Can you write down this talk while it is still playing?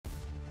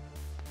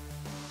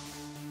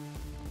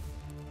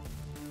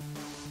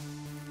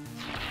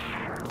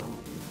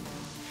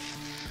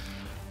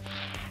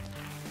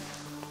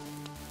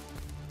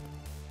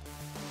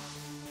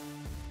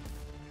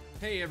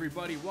Hey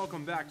everybody,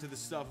 welcome back to the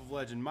Stuff of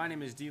Legend. My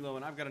name is D'Lo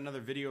and I've got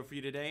another video for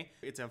you today.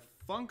 It's a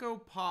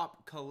Funko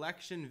Pop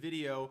collection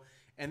video,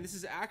 and this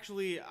is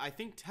actually, I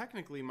think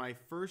technically my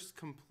first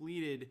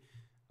completed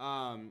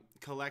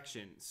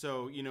collection.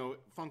 So, you know,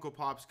 Funko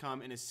Pops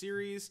come in a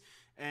series,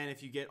 and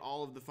if you get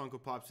all of the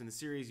Funko Pops in the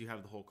series, you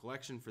have the whole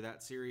collection for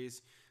that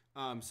series.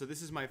 So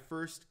this is my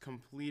first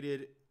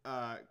completed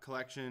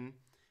collection.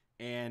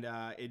 And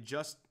it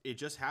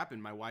just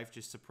happened. My wife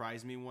just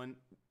surprised me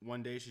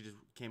one day. She just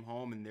came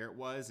home and there it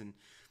was. And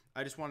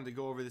I just wanted to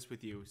go over this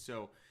with you.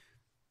 So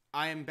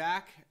I am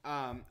back.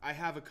 I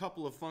have a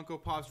couple of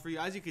Funko Pops for you.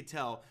 As you could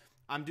tell,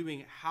 I'm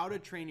doing How to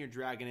Train Your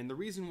Dragon. And the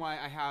reason why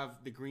I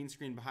have the green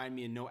screen behind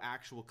me and no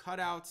actual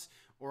cutouts,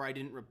 or I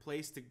didn't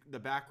replace the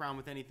background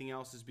with anything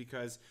else, is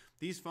because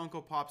these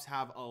Funko Pops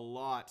have a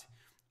lot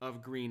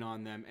of green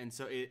on them. And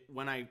so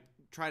when I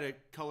try to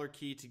color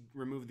key to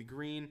remove the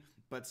green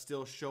but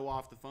still show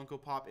off the Funko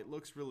Pop, it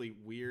looks really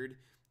weird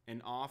and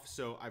off.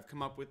 So I've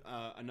come up with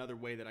another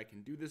way that I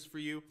can do this for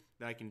you,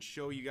 that I can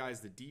show you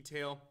guys the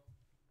detail,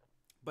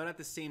 but at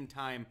the same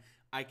time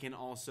I can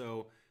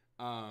also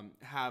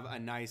have a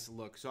nice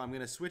look. So I'm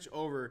gonna switch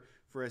over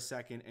for a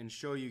second and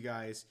show you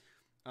guys.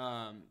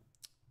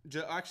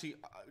 Actually,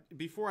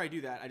 before I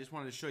do that, I just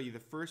wanted to show you the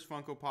first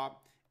Funko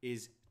Pop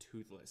is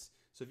Toothless.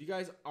 So if you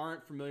guys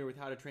aren't familiar with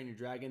How to Train Your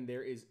Dragon,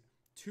 there is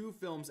 2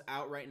 films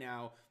out right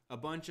now, a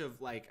bunch of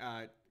like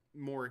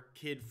more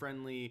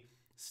kid-friendly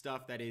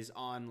stuff that is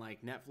on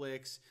like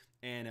Netflix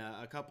and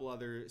a couple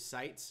other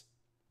sites,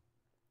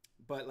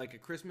 but like a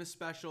Christmas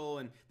special.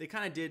 And they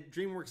kind of did,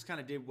 DreamWorks kind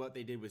of did what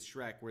they did with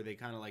Shrek, where they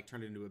kind of like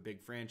turned it into a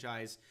big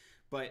franchise.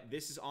 But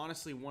this is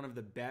honestly one of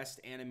the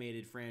best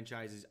animated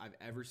franchises I've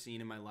ever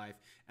seen in my life,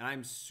 and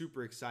I'm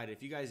super excited.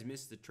 If you guys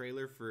missed the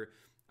trailer for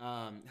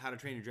How to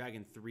Train Your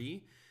Dragon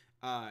 3,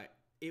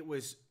 it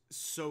was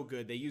so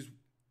good.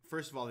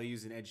 First of all, they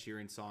use an Ed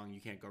Sheeran song.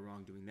 You can't go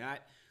wrong doing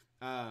that.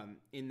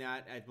 In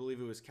that, I believe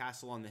it was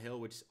Castle on the Hill,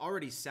 which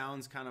already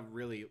sounds kind of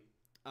really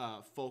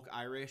folk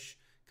Irish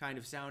kind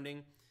of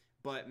sounding.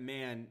 But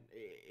man,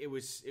 it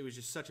was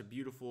just such a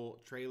beautiful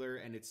trailer,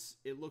 and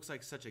it looks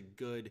like such a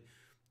good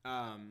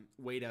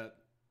way to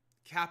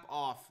cap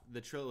off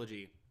the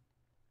trilogy.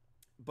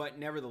 But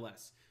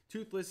nevertheless,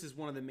 Toothless is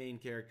one of the main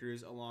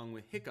characters, along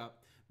with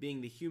Hiccup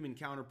being the human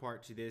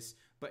counterpart to this.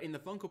 But in the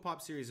Funko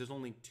Pop series, there's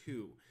only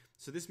 2.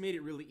 So this made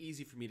it really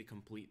easy for me to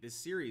complete this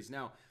series.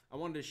 Now, I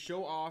wanted to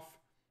show off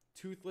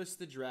Toothless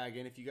the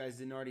dragon. If you guys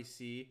didn't already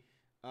see,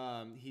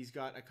 he's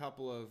got a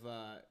couple of,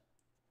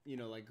 you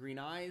know, like green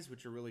eyes,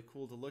 which are really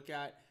cool to look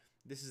at.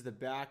 This is the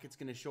back. It's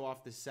going to show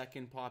off the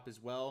second pop as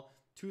well.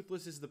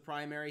 Toothless is the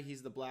primary.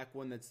 He's the black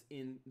one that's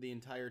in the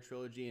entire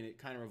trilogy, and it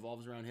kind of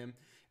revolves around him.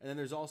 And then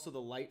there's also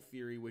the Light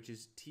Fury, which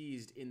is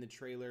teased in the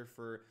trailer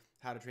for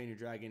How to Train Your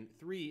Dragon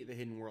 3, The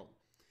Hidden World.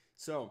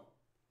 So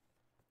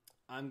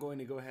I'm going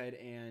to go ahead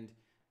and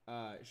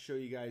show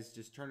you guys,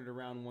 just turn it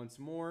around once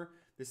more.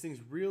 This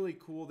thing's really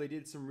cool. They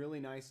did some really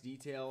nice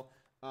detail.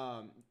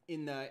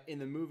 In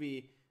the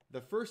movie,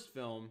 the first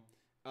film,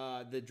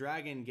 the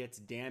dragon gets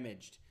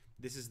damaged.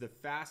 This is the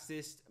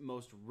fastest,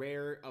 most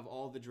rare of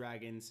all the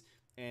dragons,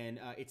 and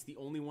it's the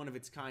only one of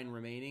its kind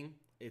remaining.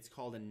 It's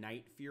called a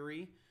Night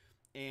Fury,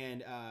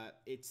 and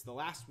it's the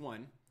last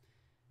one.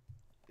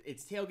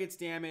 Its tail gets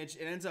damaged.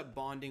 It ends up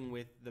bonding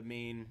with the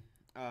main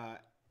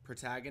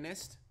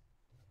protagonist,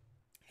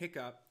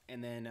 Hiccup,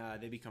 and then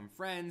they become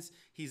friends.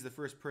 He's the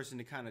first person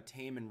to kind of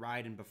tame and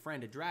ride and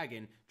befriend a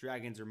dragon.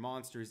 Dragons are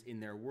monsters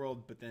in their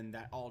world, but then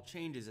that all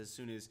changes as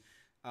soon as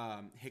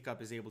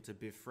Hiccup is able to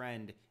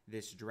befriend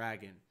this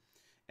dragon.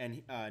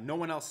 And no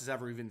one else has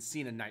ever even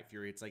seen a Night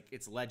Fury.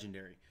 It's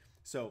legendary.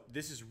 So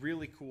this is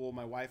really cool.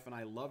 My wife and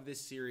I love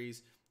this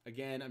series.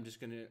 Again, I'm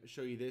just going to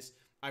show you this.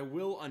 I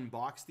will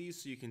unbox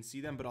these so you can see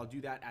them, but I'll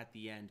do that at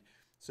the end.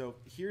 So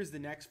here's the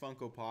next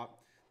Funko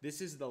Pop. This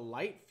is the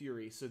Light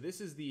Fury. So this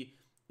is the,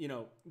 you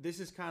know, this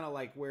is kind of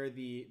like where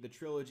the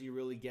trilogy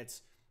really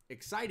gets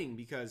exciting,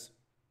 because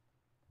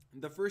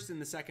the first and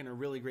the second are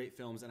really great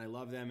films, and I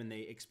love them, and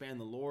they expand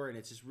the lore, and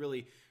it's just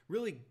really,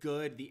 really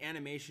good. The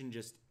animation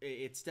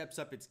it steps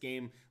up its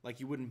game like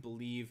you wouldn't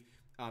believe.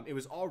 It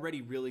was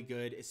already really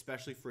good,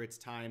 especially for its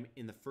time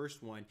in the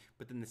first one,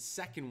 but then the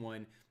second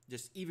one,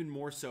 just even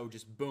more so,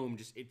 just boom,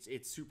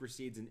 it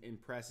supersedes and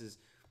impresses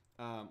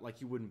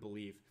like you wouldn't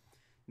believe.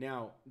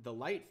 Now, the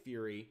Light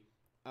Fury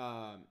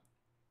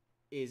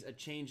is a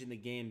change in the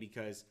game,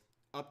 because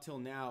up till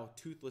now,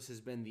 Toothless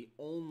has been the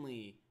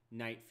only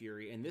Night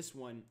Fury, and this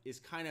one is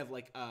kind of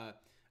like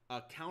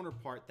a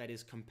counterpart that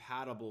is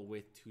compatible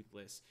with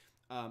Toothless.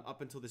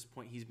 Up until this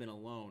point, he's been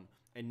alone,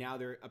 and now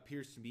there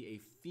appears to be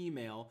a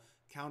female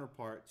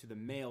counterpart to the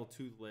male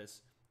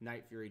Toothless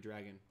Night Fury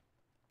dragon.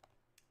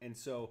 And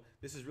so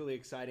this is really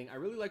exciting. I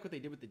really like what they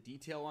did with the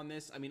detail on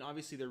this. I mean,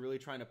 obviously they're really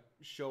trying to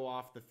show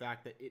off the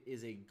fact that it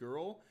is a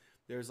girl.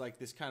 There's like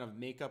this kind of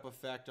makeup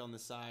effect on the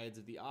sides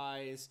of the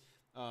eyes.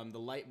 The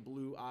light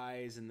blue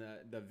eyes and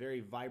the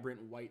very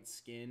vibrant white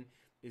skin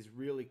is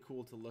really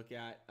cool to look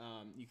at.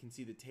 You can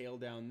see the tail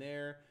down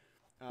there.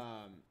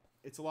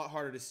 it's a lot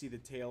harder to see the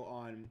tail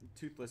on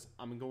Toothless.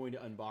 I'm going to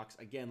unbox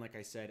again, like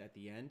I said, at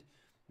the end.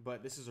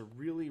 But this is a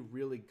really,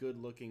 really good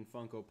looking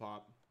Funko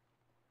Pop.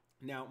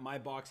 Now, my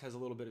box has a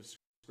little bit of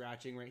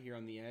scratching right here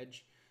on the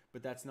edge,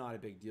 but that's not a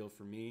big deal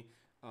for me.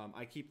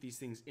 I keep these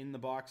things in the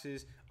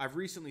boxes. I've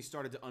recently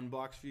started to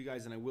unbox for you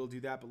guys, and I will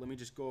do that, but let me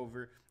just go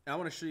over. And I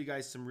want to show you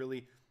guys some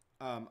really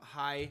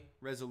high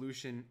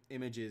resolution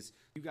images.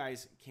 You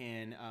guys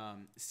can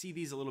see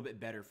these a little bit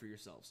better for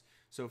yourselves.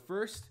 So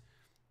first,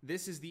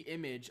 this is the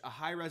image, a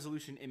high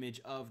resolution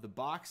image of the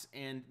box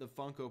and the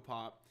Funko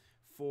Pop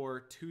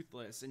for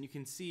Toothless. And you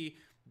can see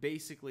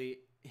basically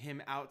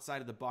him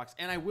outside of the box.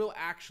 And I will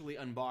actually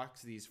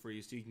unbox these for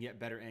you so you can get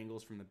better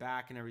angles from the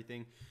back and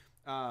everything.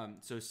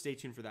 So stay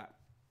tuned for that.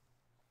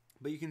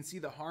 But you can see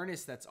the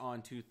harness that's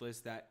on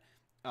Toothless that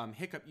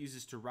Hiccup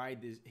uses to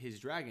ride his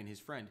dragon, his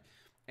friend.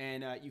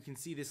 And you can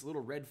see this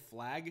little red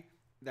flag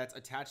that's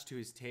attached to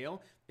his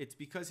tail. It's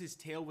because his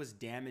tail was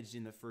damaged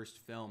in the first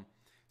film.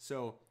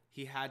 So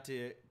he had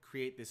to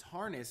create this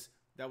harness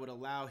that would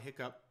allow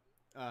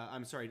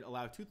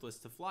allow Toothless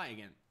to fly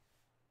again.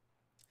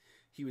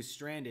 He was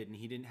stranded and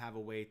he didn't have a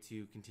way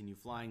to continue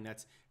flying.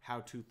 That's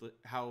how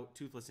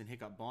Toothless and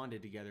Hiccup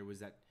bonded together, was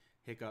that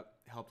Hiccup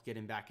helped get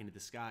him back into the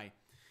sky.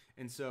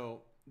 And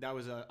so that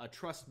was a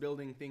trust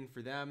building thing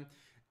for them.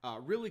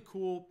 Really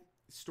cool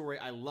story.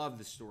 I love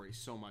the story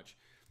so much.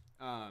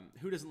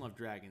 Who doesn't love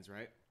dragons,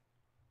 right?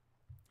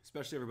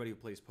 Especially everybody who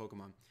plays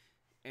Pokemon.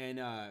 And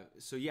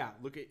so yeah,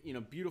 look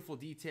at, beautiful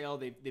detail.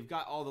 They've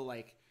got all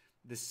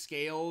the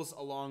scales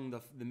along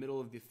the middle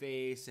of the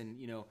face, and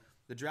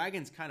the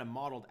dragon's kind of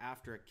modeled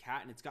after a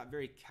cat, and it's got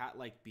very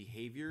cat-like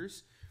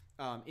behaviors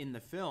in the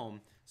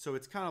film. So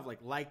it's kind of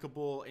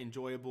likable,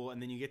 enjoyable,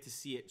 and then you get to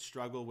see it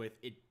struggle with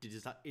it.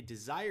 It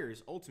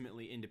desires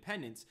ultimately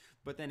independence,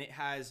 but then it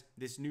has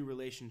this new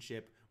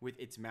relationship with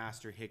its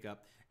master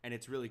Hiccup, and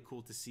it's really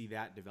cool to see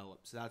that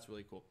develop. So that's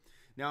really cool.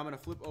 Now I'm going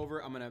to flip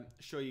over. I'm going to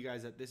show you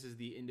guys that this is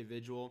the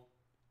individual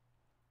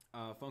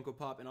Funko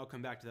Pop, and I'll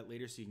come back to that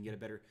later so you can get a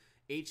better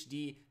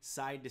HD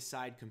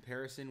side-to-side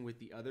comparison with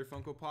the other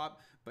Funko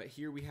Pop. But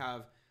here we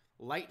have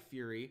Light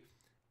Fury,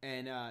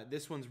 and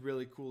this one's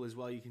really cool as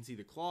well. You can see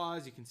the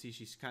claws. You can see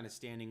she's kind of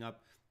standing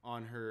up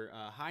on her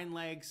hind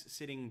legs,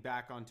 sitting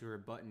back onto her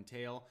butt and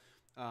tail.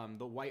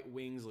 The white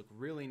wings look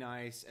really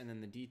nice, and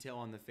then the detail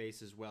on the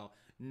face as well.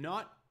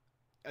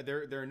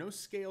 There are no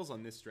scales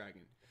on this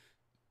dragon.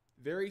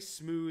 Very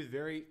smooth,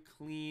 very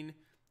clean,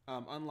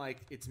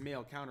 unlike its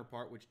male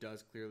counterpart, which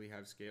does clearly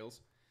have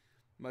scales.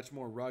 Much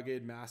more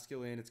rugged,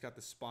 masculine. It's got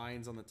the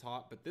spines on the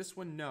top, but this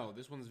one, no.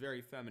 This one's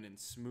very feminine,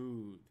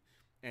 smooth,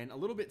 and a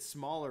little bit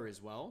smaller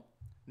as well.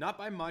 Not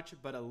by much,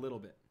 but a little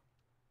bit.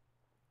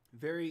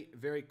 Very,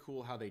 very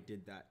cool how they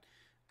did that.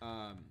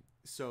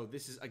 So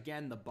this is,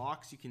 again, the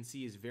box you can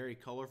see is very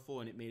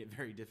colorful, and it made it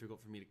very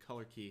difficult for me to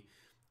color key.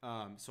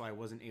 So I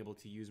wasn't able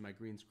to use my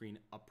green screen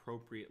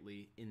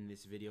appropriately in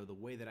this video the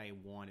way that I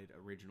wanted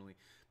originally.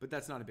 But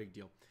that's not a big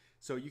deal.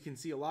 So you can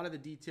see a lot of the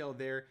detail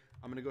there.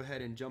 I'm going to go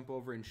ahead and jump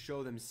over and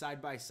show them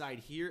side by side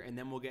here, and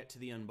then we'll get to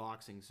the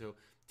unboxing. So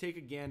take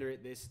a gander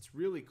at this. It's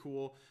really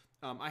cool.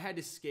 I had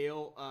to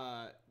scale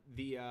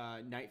the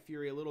Night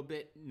Fury a little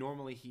bit.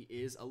 Normally he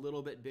is a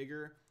little bit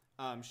bigger.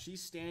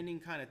 She's standing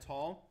kind of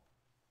tall.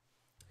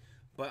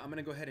 But I'm going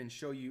to go ahead and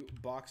show you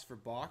box for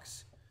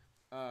box.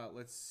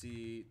 Let's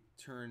see,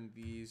 turn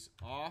these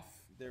off.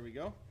 There we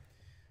go.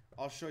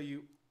 I'll show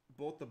you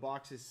both the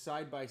boxes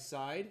side by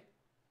side.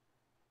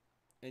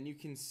 And you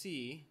can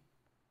see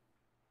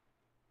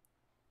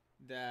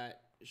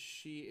that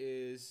she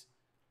is,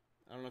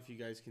 I don't know if you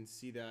guys can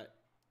see that.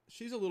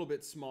 She's a little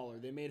bit smaller.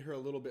 They made her a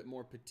little bit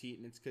more petite,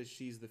 and it's because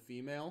she's the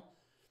female,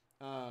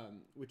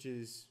 which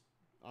is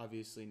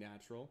obviously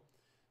natural.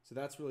 So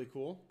that's really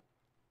cool.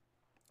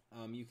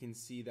 You can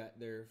see that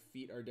their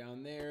feet are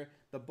down there.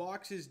 The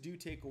boxes do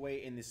take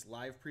away in this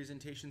live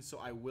presentation, so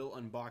I will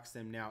unbox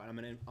them now, and I'm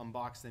going to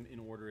unbox them in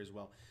order as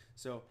well.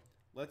 So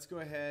let's go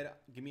ahead.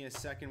 Give me a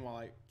second while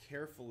I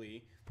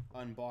carefully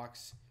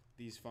unbox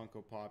these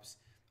Funko Pops.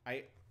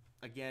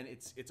 Again,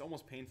 it's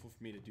almost painful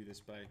for me to do this,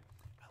 but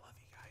I love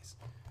you guys.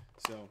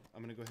 So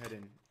I'm going to go ahead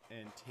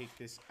and take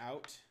this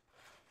out.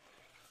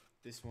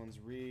 This one's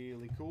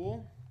really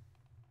cool.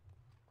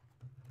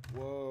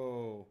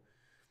 Whoa.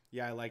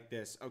 Yeah, I like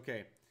this.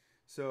 Okay,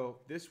 so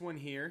this one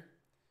here,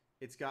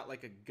 it's got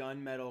like a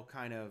gunmetal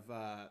kind of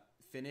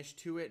finish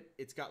to it.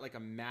 It's got like a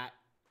matte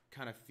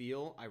kind of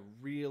feel. I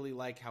really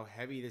like how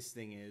heavy this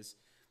thing is.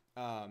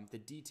 The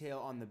detail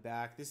on the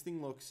back. This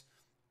thing looks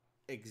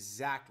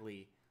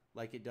exactly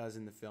like it does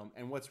in the film.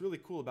 And what's really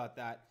cool about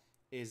that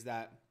is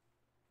that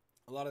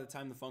a lot of the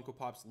time the Funko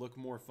Pops look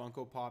more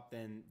Funko Pop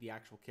than the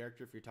actual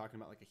character. If you're talking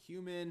about like a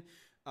human,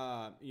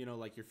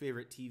 like your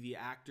favorite TV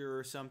actor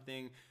or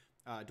something,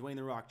 Dwayne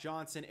 "The Rock"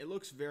 Johnson, it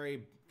looks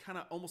very kind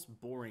of almost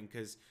boring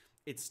because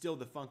it's still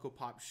the Funko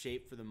Pop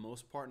shape for the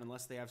most part, and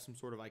unless they have some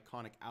sort of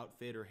iconic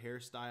outfit or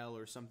hairstyle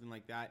or something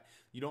like that,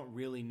 you don't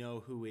really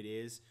know who it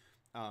is.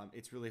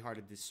 It's really hard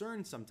to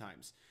discern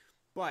sometimes.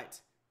 But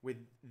with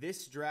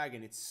this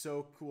dragon, it's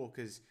so cool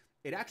because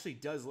it actually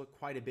does look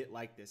quite a bit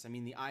like this. I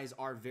mean, the eyes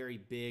are very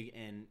big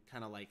and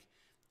kind of like,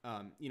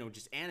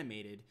 just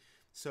animated.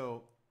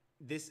 So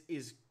this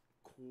is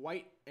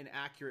quite an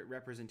accurate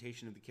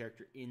representation of the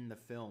character in the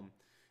film,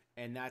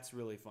 and that's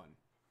really fun.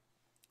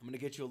 I'm going to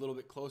get you a little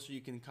bit closer.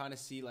 You can kind of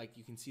see,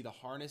 you can see the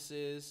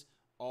harnesses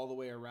all the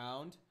way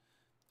around.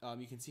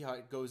 You can see how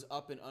it goes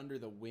up and under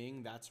the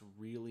wing. That's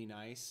really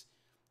nice.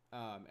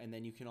 And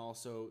then you can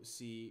also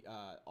see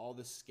all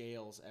the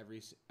scales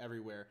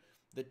everywhere.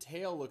 The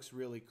tail looks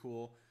really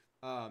cool.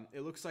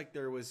 It looks like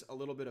there was a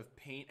little bit of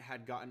paint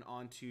had gotten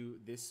onto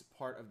this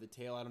part of the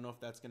tail. I don't know if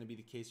that's going to be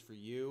the case for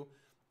you,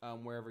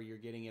 wherever you're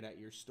getting it at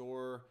your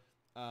store,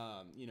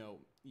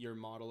 your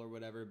model or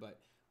whatever. But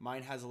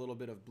mine has a little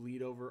bit of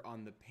bleed over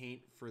on the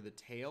paint for the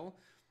tail.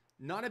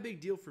 Not a big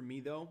deal for me,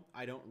 though.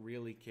 I don't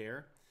really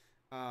care.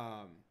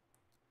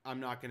 I'm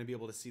not going to be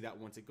able to see that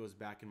once it goes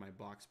back in my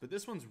box. But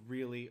this one's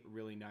really,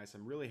 really nice.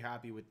 I'm really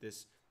happy with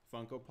this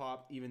Funko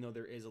Pop, even though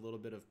there is a little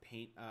bit of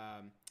paint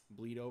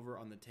bleed over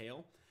on the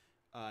tail.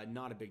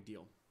 Not a big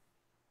deal.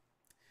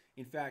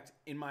 In fact,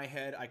 in my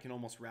head, I can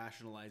almost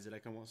rationalize it. I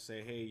can almost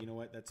say, hey, you know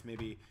what? That's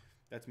maybe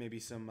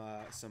some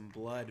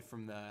blood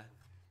from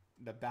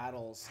the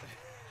battles.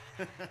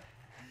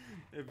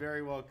 It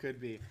very well could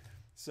be.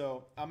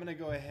 So I'm going to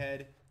go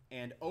ahead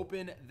and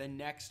open the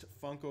next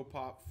Funko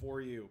Pop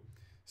for you.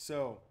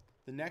 So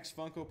the next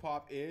Funko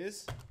Pop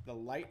is the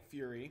Light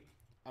Fury.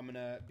 I'm going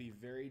to be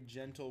very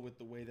gentle with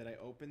the way that I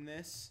open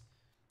this,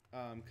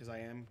 because I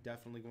am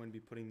definitely going to be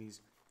putting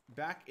these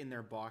back in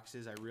their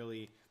boxes. I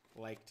really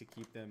like to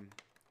keep them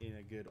in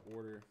a good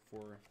order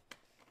for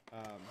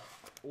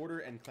order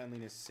and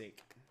cleanliness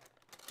sake.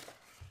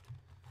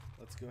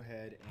 Let's go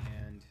ahead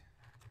and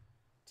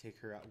take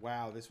her out.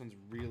 Wow, this one's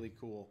really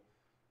cool.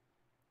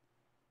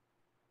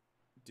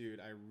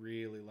 Dude, I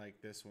really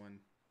like this one.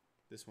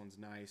 This one's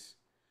nice.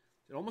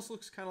 It almost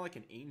looks kind of like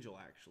an angel,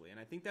 actually. And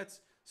I think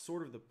that's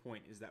sort of the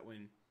point, is that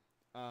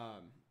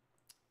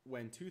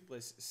when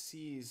Toothless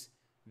sees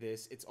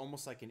this, it's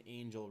almost like an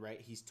angel, right?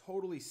 He's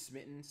totally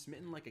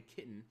smitten like a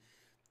kitten,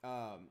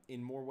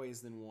 in more ways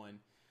than one.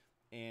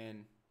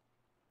 And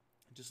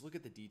just look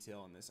at the detail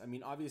on this. I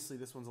mean, obviously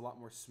this one's a lot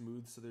more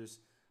smooth, so there's,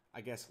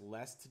 I guess,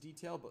 less to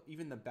detail, but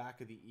even the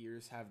back of the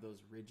ears have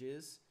those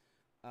ridges.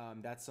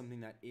 That's something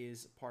that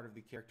is part of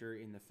the character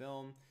in the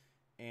film.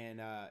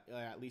 And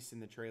at least in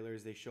the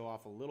trailers, they show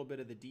off a little bit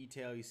of the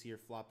detail. You see her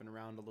flopping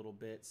around a little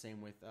bit. Same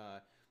with,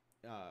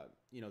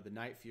 the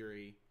Night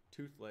Fury,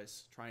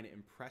 Toothless, trying to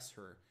impress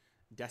her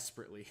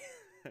desperately.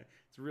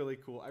 It's really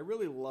cool. I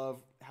really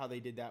love how they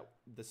did that,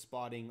 the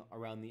spotting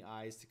around the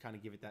eyes to kind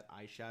of give it that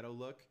eyeshadow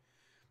look.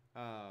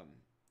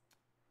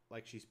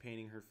 Like she's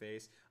painting her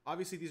face.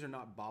 Obviously, these are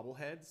not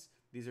bobbleheads.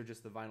 These are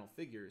just the vinyl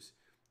figures.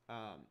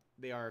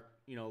 They are,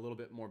 a little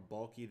bit more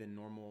bulky than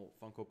normal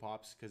Funko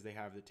Pops because they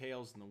have the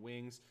tails and the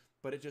wings,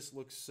 but it just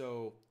looks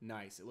so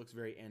nice. It looks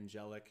very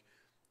angelic.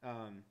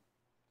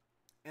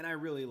 And I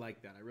really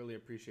like that. I really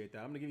appreciate that.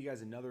 I'm going to give you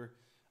guys another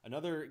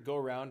go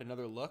around,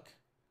 another look.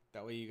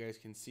 That way you guys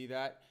can see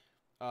that.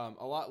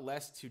 A lot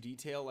less to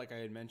detail, like I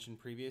had mentioned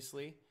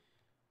previously,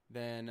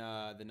 than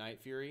the Night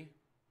Fury.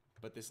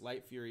 But this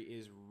Light Fury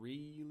is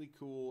really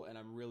cool, and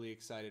I'm really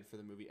excited for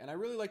the movie. And I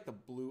really like the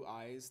blue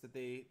eyes that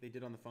they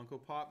did on the Funko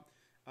Pop.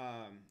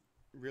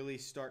 Really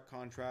stark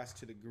contrast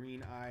to the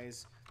green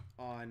eyes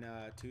on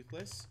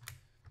Toothless.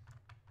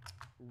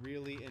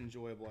 Really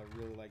enjoyable. I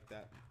really like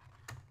that.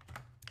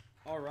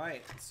 All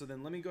right, so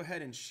then let me go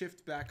ahead and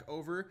shift back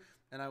over,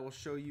 and I will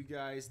show you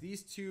guys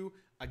these two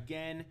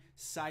again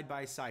side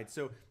by side.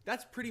 So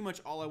that's pretty much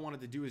all I wanted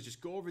to do, is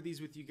just go over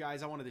these with you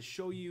guys. I wanted to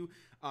show you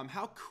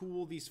how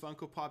cool these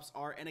Funko Pops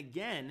are, and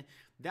again,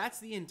 that's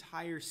the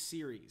entire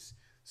series.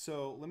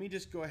 So let me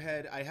just go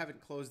ahead. I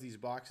haven't closed these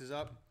boxes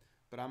up,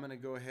 but I'm gonna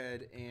go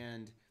ahead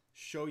and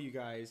show you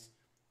guys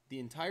the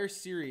entire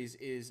series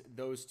is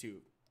those two.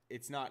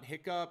 It's not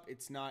Hiccup.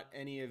 It's not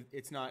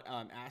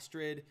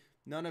Astrid.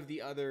 None of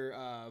the other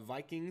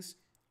Vikings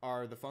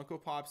are the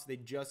Funko Pops. They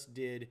just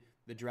did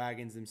the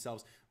dragons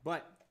themselves.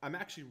 But I'm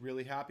actually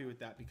really happy with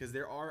that, because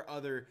there are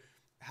other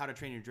How to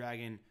Train Your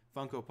Dragon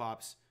Funko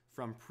Pops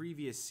from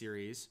previous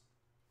series.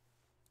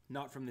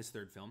 Not from this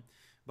third film,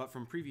 but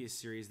from previous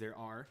series there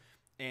are.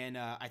 And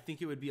I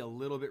think it would be a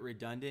little bit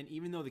redundant.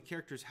 Even though the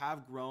characters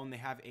have grown, they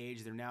have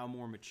aged, they're now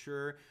more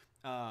mature.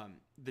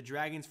 The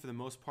dragons, for the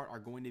most part, are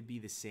going to be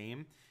the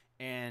same.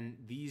 And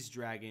these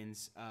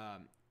dragons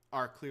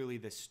are clearly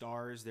the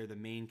stars. They're the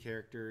main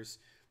characters.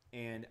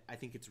 And I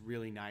think it's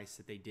really nice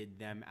that they did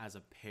them as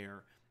a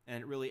pair.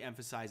 And it really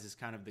emphasizes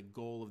kind of the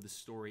goal of the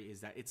story,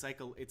 is that it's like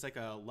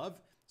a love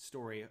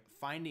story,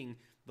 finding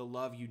the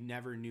love you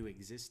never knew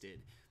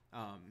existed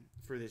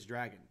for this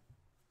dragon.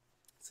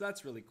 So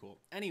that's really cool.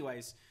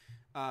 Anyways,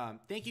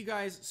 thank you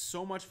guys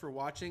so much for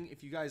watching.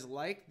 If you guys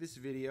like this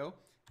video,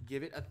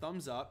 give it a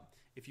thumbs up.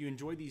 If you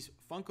enjoy these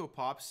Funko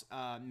Pops,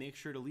 make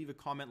sure to leave a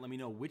comment. Let me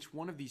know which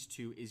one of these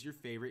two is your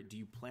favorite. Do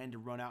you plan to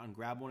run out and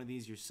grab one of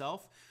these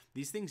yourself?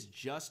 These things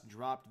just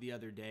dropped the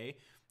other day,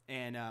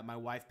 and my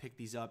wife picked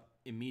these up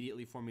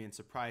immediately for me and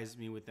surprised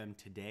me with them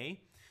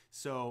today.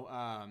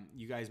 So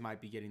you guys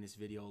might be getting this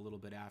video a little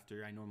bit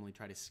after. I normally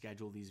try to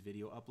schedule these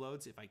video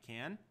uploads if I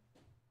can.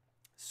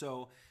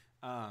 So,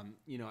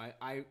 you know,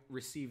 I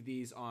received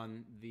these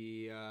on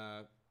the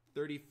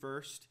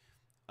 31st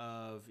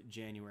of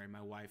January.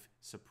 My wife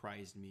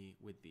surprised me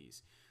with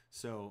these.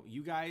 So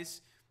you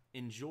guys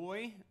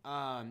enjoy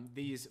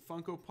these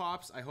Funko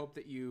Pops. I hope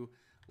that you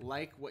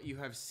like what you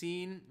have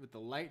seen with the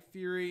Light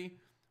Fury,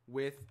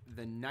 with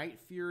the Night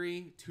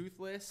Fury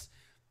Toothless.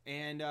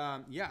 And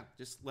yeah,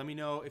 just let me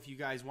know if you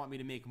guys want me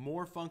to make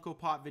more Funko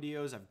Pop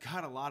videos. I've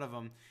got a lot of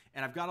them,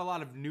 and I've got a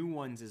lot of new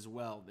ones as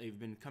well. They've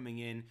been coming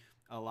in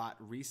a lot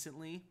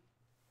recently.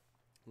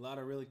 A lot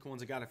of really cool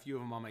ones. I got a few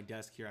of them on my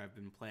desk here I've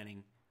been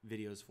planning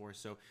videos for.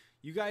 So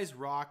you guys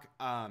rock.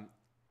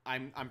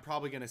 I'm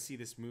probably gonna see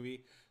this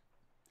movie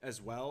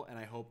as well, and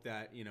I hope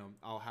that, you know,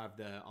 I'll have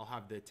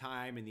the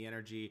time and the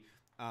energy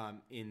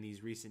in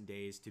these recent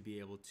days to be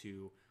able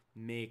to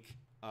make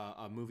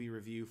a movie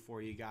review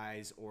for you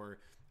guys, or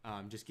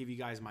just give you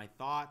guys my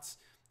thoughts.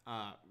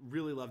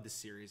 Really love this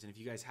series, and if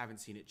you guys haven't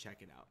seen it,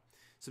 check it out.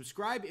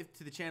 Subscribe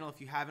to the channel if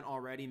you haven't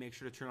already. Make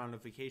sure to turn on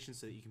notifications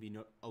so that you can be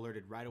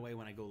alerted right away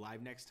when I go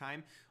live next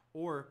time,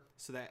 or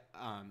so that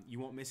you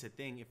won't miss a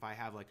thing if I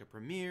have like a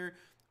premiere,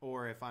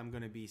 or if I'm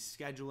going to be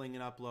scheduling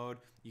an upload.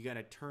 You got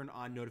to turn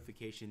on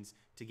notifications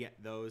to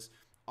get those.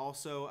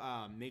 Also,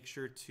 make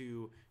sure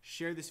to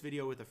share this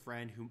video with a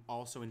friend who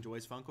also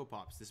enjoys Funko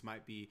Pops. This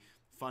might be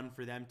fun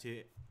for them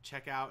to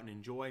check out and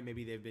enjoy.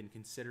 Maybe they've been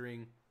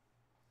considering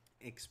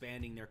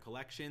expanding their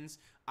collections.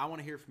 I want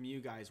to hear from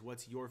you guys.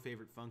 What's your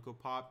favorite Funko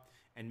Pop?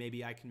 And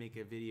maybe I can make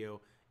a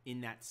video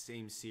in that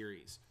same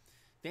series.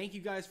 Thank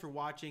you guys for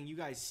watching. You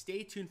guys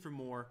stay tuned for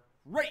more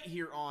right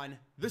here on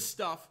The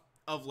Stuff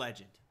of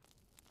Legend.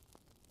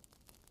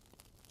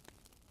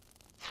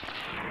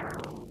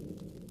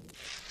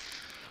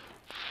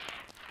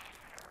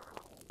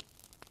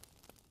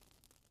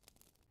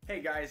 Hey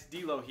guys,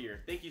 D-Lo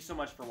here. Thank you so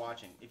much for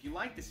watching. If you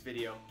like this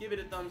video, give it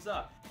a thumbs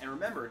up. And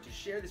remember to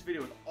share this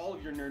video with all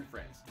of your nerd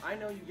friends. I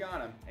know you got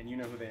them, and you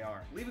know who they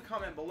are. Leave a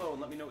comment below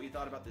and let me know what you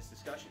thought about this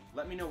discussion.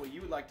 Let me know what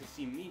you would like to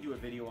see me do a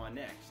video on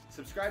next.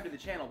 Subscribe to the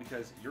channel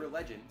because you're a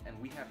legend, and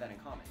we have that in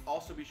common.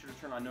 Also be sure to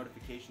turn on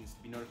notifications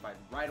to be notified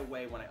right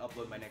away when I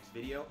upload my next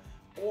video,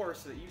 or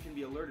so that you can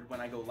be alerted when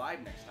I go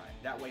live next time.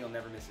 That way you'll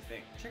never miss a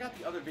thing. Check out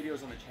the other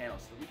videos on the channel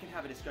so that we can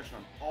have a discussion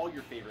on all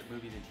your favorite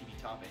movies and TV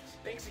topics.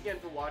 Thanks again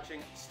for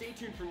watching. Stay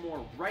tuned for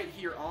more right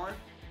here on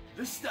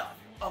The Stuff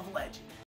of Legend.